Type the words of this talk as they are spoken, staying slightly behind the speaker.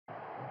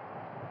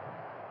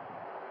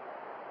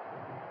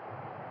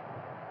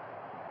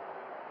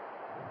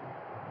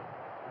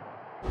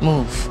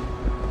Move,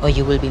 or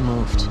you will be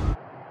moved.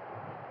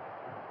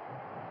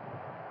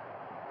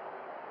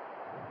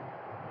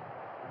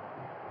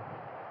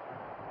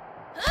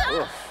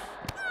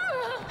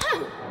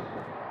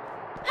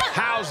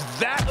 How's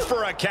that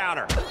for a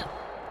counter?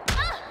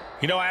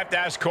 You know, I have to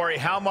ask Corey,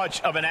 how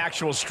much of an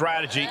actual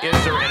strategy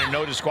is there in a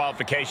no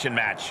disqualification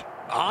match?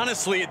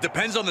 Honestly, it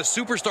depends on the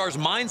superstar's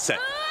mindset.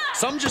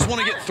 Some just want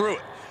to get through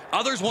it.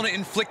 Others want to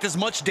inflict as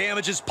much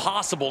damage as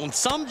possible, and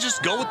some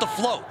just go with the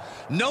flow.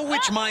 Know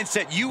which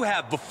mindset you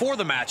have before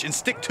the match and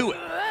stick to it.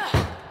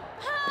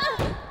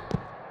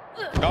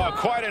 Oh,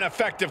 quite an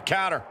effective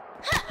counter.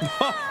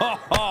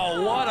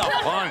 Oh, what a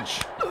punch.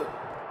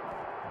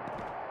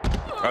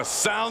 A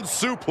sound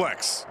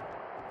suplex.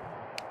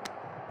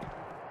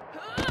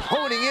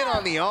 Honing in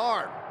on the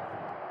arm.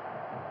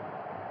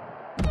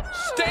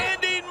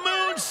 Standing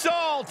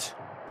moonsault.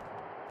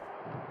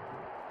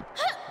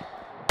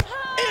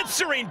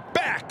 Answering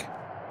back.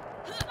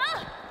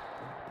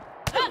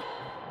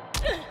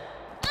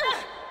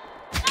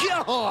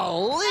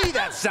 Golly,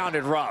 that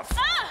sounded rough.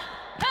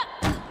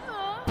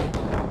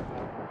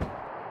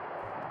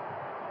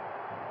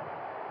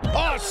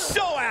 Oh,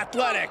 so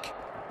athletic.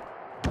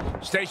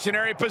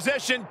 Stationary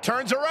position,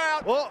 turns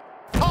around. Well,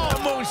 oh,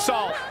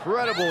 moonsault.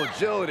 incredible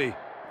agility.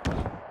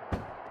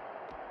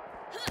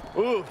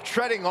 Ooh,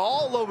 treading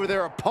all over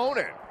their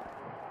opponent.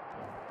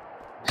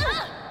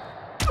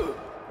 Boom,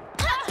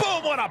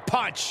 what a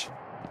punch.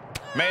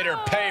 Made her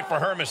pay for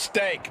her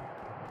mistake.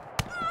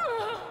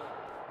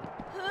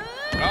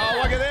 Oh,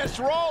 look at this,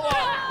 roll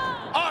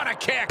up on a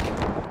kick.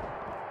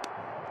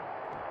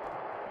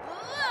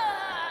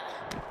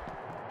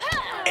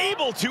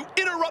 Able to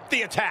interrupt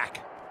the attack.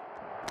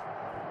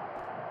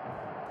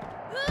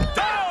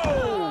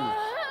 Oh!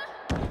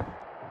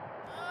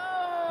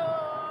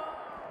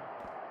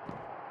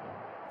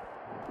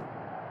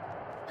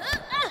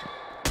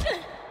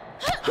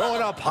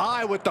 Going up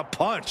high with the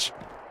punch.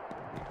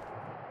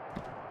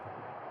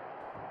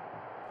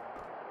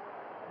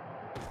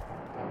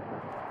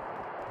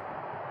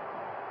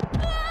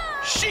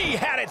 She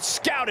had it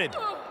scouted.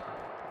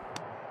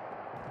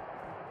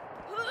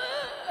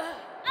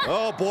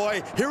 Oh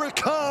boy, here it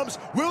comes.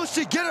 Will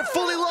she get it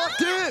fully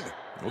locked in?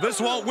 Well, this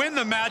won't win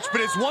the match,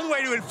 but it's one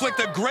way to inflict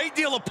a great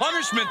deal of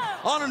punishment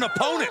on an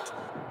opponent.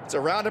 It's a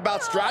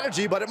roundabout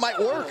strategy, but it might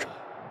work.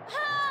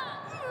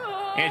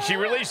 And she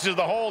releases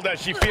the hold as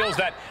she feels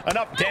that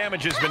enough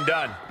damage has been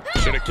done.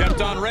 Should have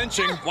kept on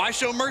wrenching. Why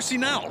show mercy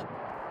now?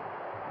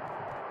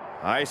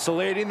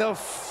 Isolating the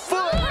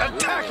foot,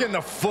 attacking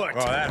the foot.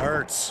 Oh, that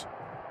hurts.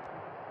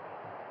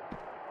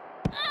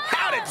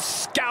 Had it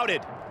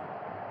scouted.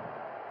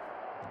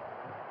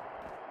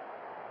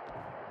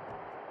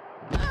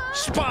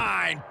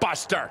 Spine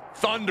buster.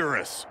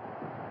 Thunderous.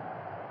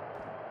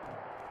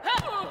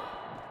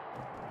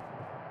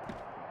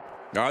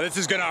 Oh, this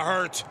is gonna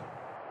hurt.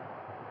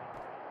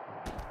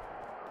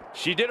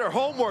 She did her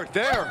homework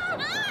there.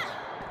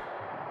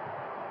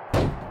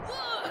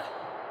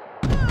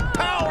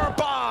 Power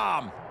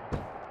bomb.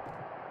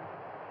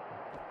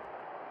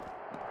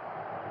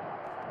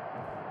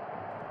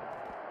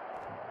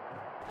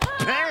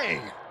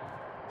 Bang!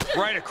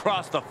 Right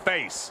across the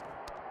face.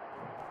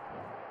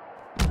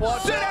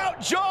 Sit out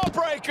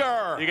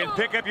jawbreaker. You can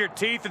pick up your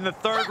teeth in the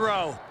third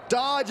row.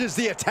 Dodges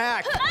the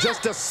attack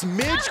just a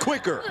smidge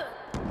quicker.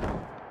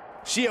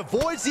 She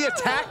avoids the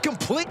attack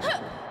completely.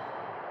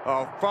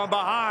 Oh, from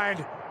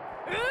behind.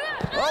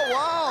 Oh,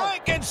 wow.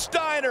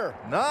 Frankensteiner.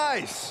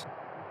 Nice.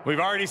 We've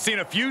already seen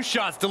a few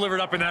shots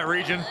delivered up in that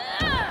region.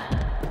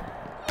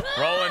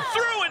 Rolling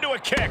through into a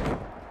kick.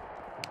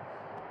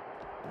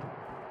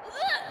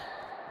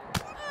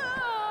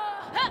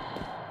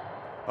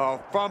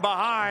 Oh, from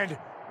behind.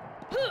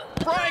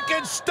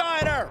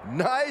 Frankensteiner.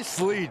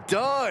 Nicely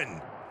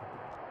done.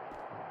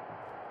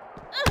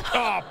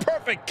 Oh,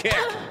 perfect kick.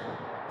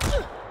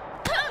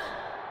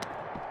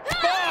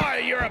 Oh,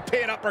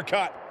 European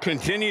uppercut.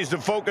 Continues to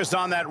focus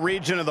on that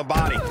region of the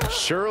body.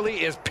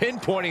 Shirley is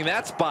pinpointing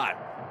that spot.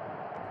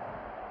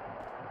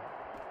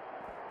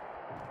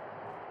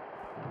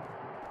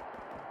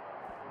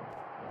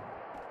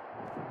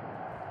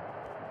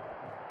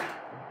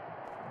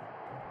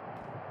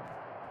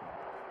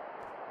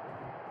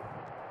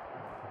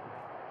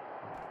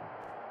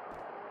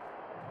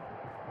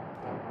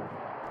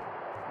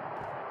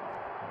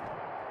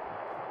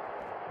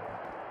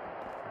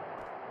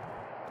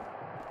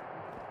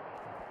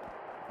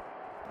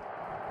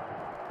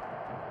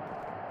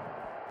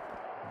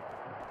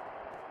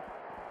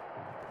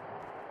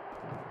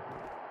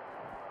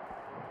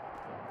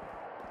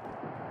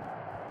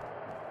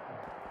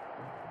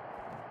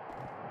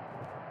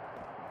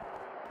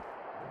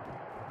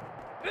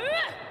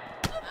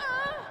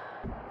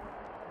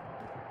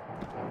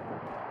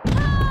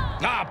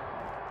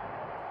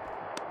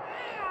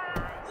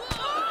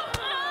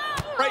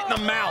 Right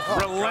in the mouth. Oh,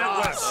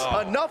 relentless.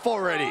 God. Enough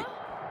already.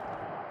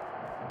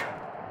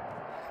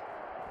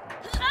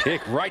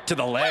 Kick right to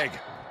the leg.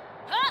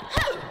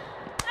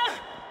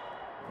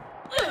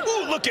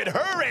 Ooh, look at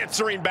her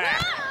answering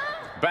back.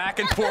 Back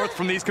and forth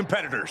from these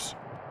competitors.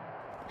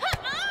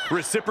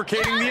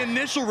 reciprocating the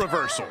initial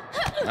reversal.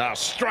 A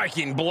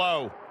striking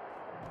blow.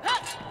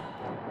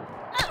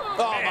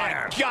 Oh,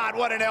 my God,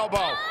 what an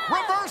elbow.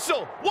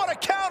 Reversal. What a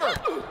counter.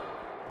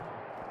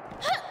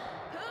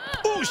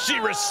 Ooh, she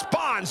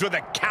responds with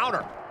a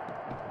counter.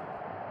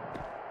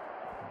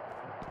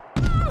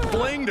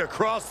 Flinged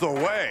across the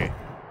way.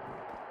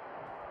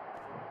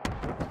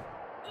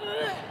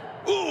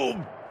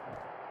 Ooh.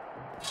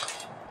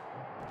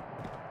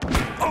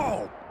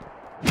 Oh.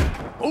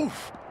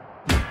 Oof.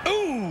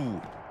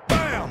 Ooh.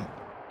 Bam.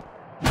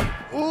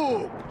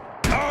 Ooh.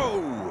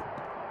 Oh.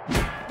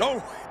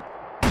 Oh.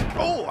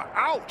 Oh,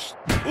 ouch.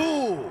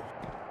 Ooh.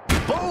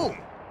 Boom.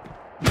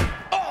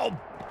 Oh.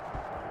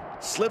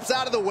 Slips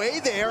out of the way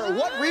there.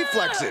 What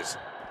reflexes?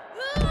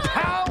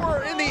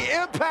 Power in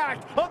the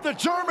impact of the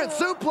German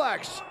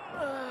suplex.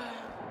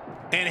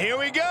 And here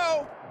we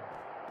go.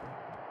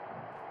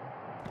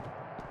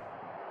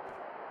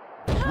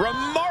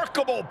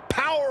 Remarkable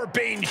power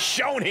being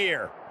shown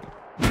here.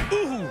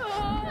 Ooh.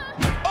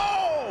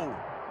 Oh.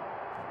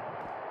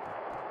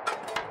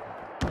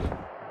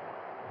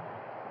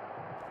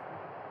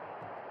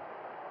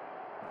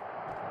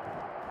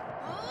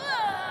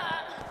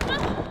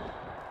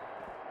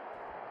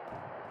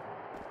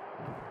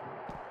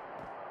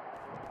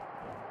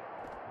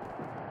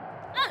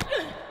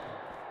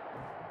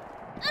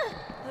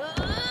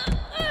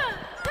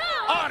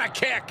 On a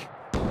kick.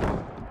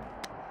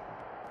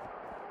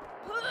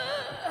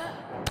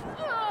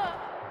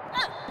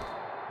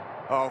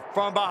 Oh,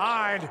 from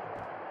behind.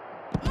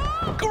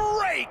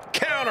 Great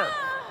counter.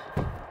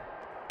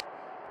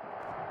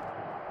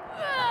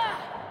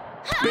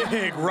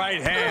 Big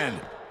right hand.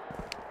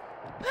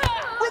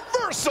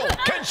 Reversal.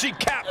 Can she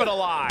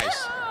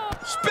capitalize?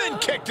 Spin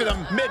kick to the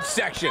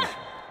midsection.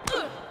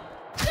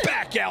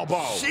 Back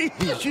elbow. Jeez,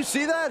 did you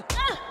see that?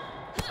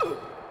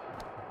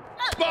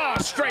 Oh,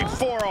 straight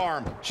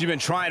forearm. She's been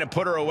trying to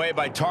put her away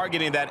by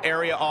targeting that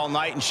area all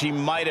night, and she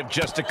might have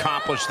just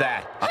accomplished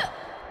that.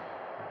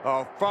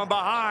 Oh, from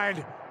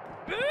behind.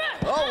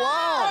 Oh,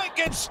 wow.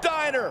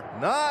 Frankensteiner.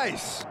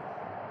 Nice.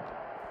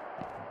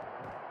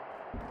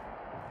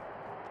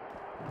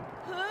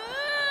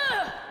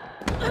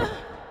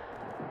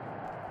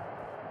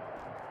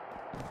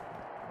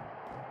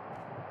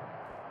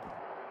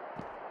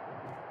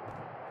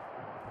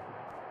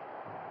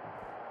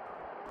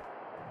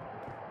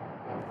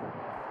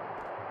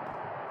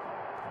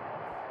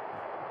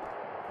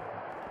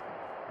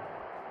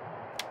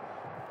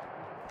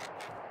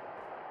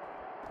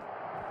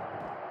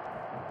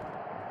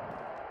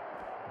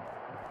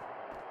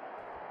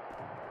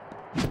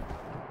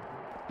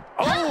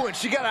 Oh, and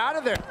she got out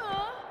of there.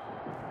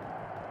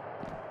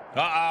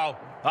 Uh-oh.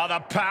 Oh, the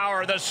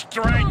power, the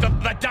strength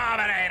of the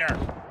Dominator.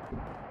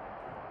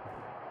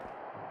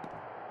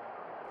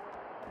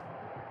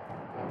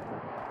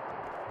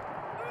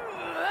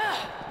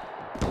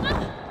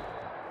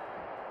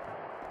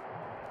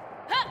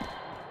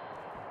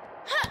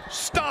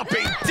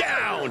 Stomping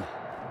down.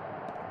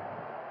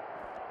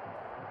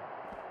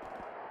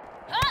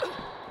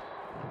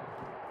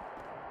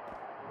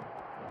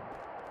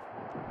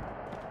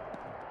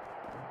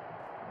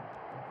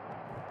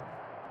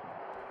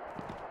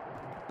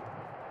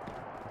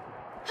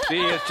 She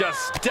is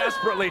just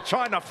desperately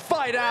trying to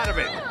fight out of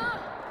it.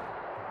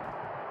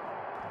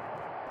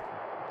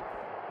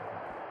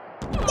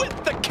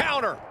 With the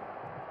counter.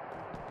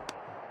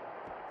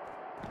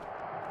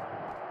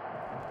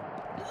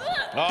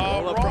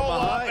 Oh, roll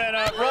up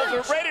and rolls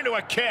her right into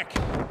a kick.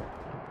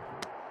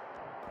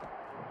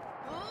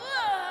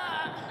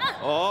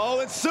 Oh,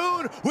 and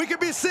soon we could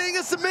be seeing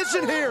a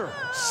submission here.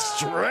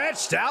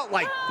 Stretched out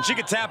like... She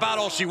can tap out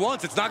all she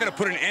wants. It's not going to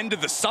put an end to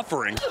the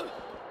suffering.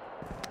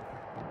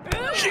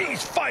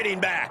 She's fighting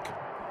back.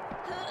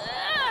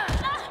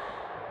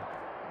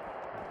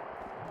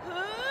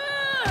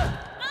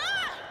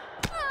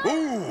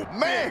 Ooh,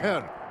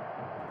 man.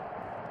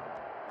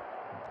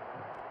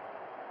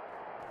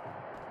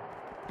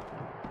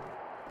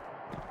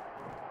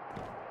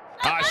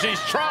 She's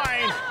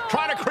trying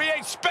to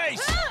create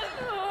space.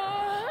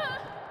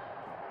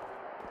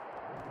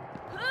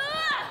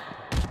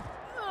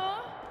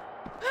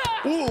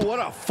 Ooh, what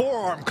a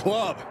forearm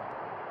club.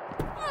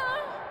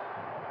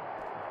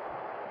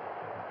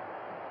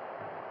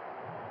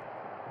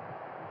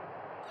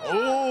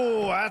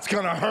 Ooh, that's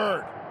gonna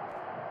hurt.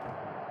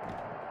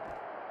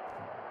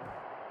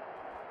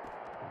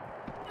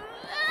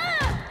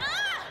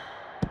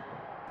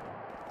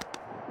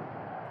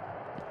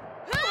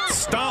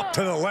 Stomp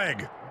to the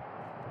leg.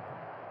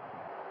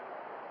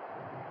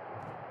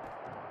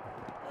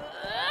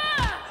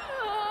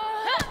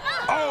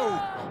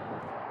 Oh!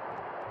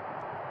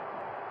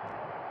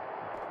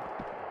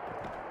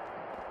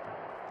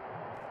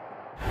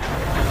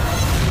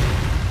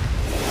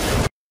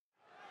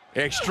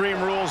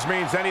 Extreme Rules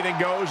means anything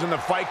goes and the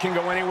fight can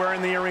go anywhere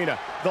in the arena,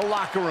 the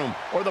locker room,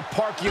 or the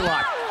parking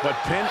lot. But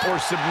pin or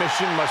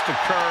submission must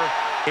occur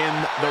in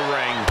the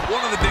ring. One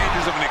of the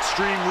dangers of an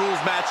Extreme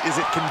Rules match is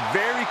it can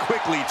very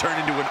quickly turn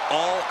into an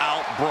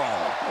all-out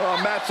brawl. Well,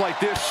 a match like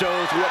this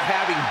shows what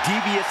having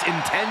devious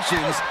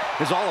intentions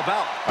is all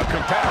about. A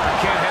competitor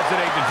can't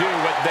hesitate to do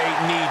what they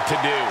need to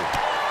do.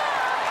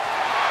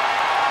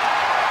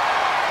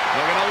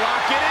 They're going to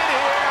lock it in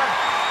here.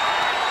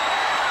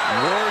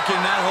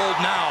 Working that hold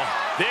now.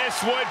 This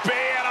would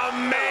be an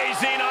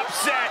amazing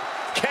upset.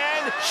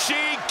 Can she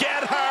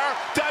get her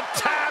to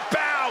tap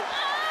out?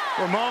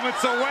 We're moments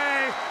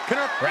away.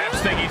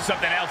 Perhaps thinking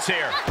something else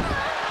here.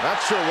 Not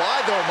sure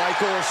why, though,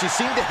 Michael. She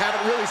seemed to have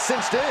it really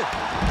cinched in.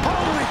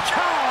 Holy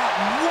cow!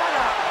 What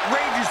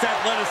outrageous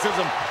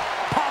athleticism.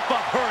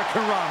 Pop-up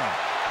Hurricanrana.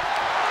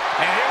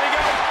 And here we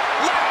go.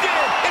 Locked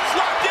in. It's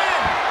locked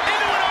in.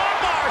 Into an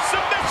armbar.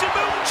 Submission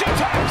move. She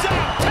taps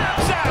out.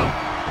 Taps out.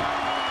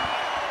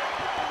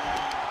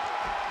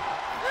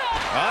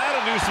 Well,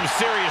 that'll do some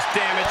serious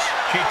damage.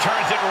 She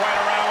turns it right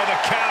around with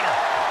a counter.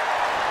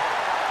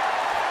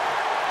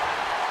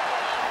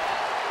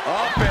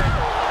 Up and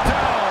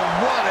down.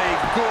 What a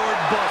gourd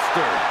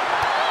buster.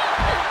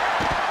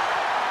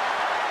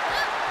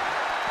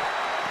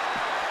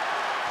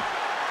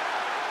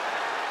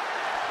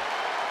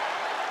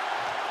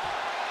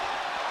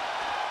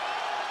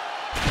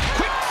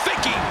 Quick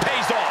thinking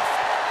pays off.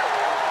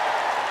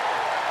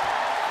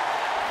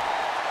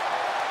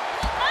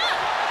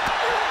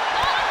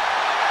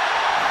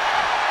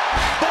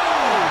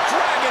 Boom!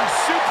 Dragon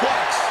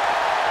suplex.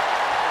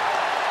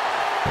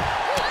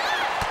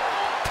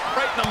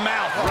 Right in the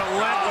mouth.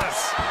 Relentless.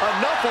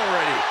 Enough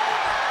already.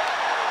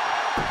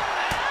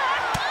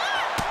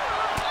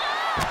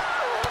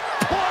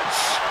 Punch.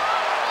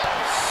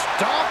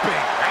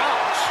 Stomping.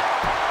 Ouch.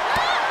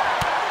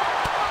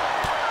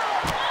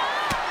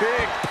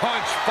 Big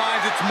punch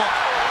finds its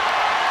mark.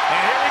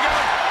 And here we go.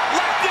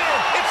 Locked in.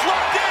 It's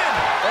locked in.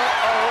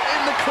 Uh-oh,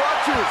 in the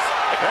clutches.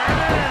 There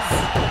it is.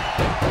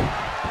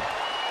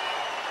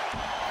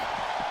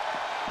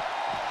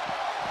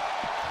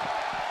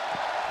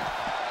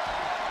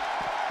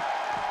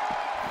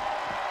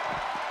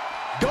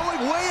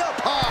 Going way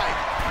up high.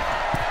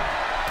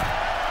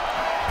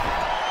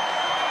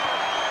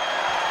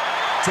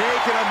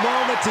 Taking a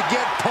moment to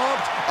get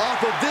pumped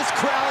off of this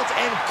crowd's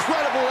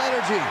incredible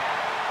energy.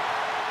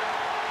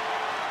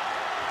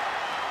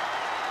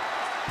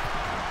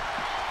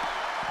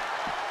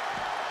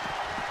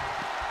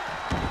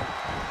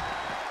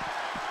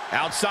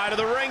 Outside of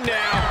the ring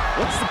now.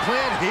 What's the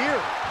plan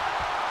here?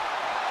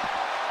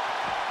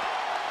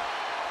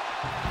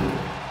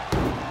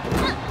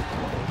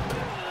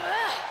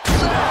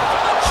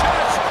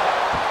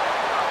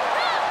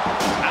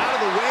 Out of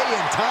the way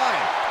in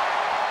time.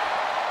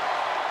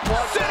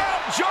 Sit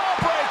out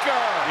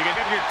jawbreaker. You can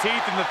get your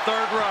teeth in the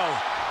third row.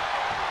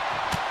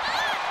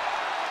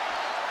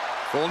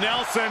 Full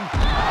Nelson.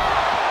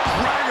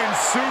 Dragon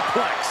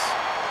suplex.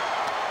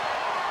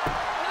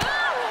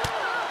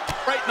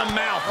 Right in the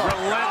mouth.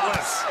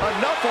 Relentless.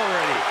 Enough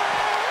already.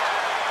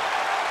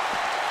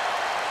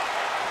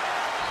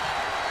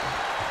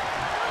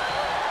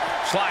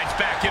 Slides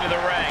back into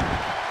the ring.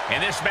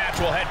 And this match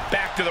will head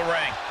back to the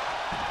ring.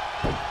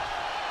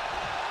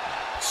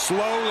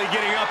 Slowly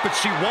getting up, but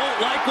she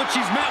won't like what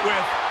she's met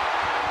with.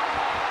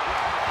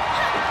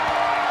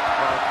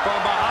 From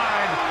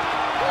behind.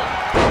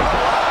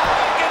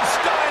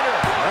 Steiner.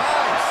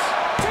 Nice.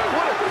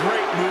 What a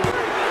great move.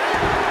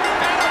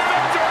 And a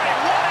victory.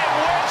 What a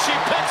win she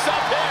picks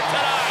up here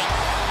tonight.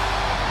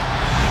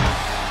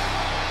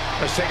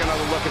 Let's take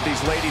another look at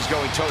these ladies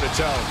going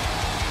toe-to-toe.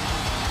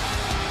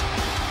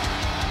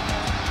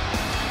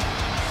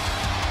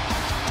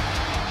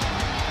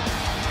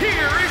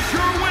 Here is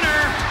your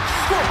winner,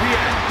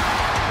 Scorpion,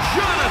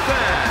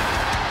 Jonathan.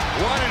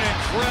 What an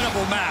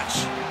incredible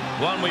match.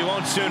 One we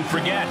won't soon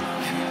forget.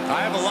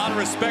 I have a lot of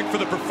respect for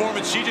the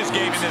performance she just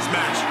gave in this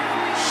match.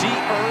 She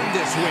earned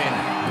this win.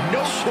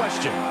 No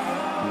question.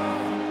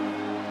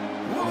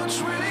 What's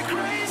really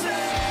crazy?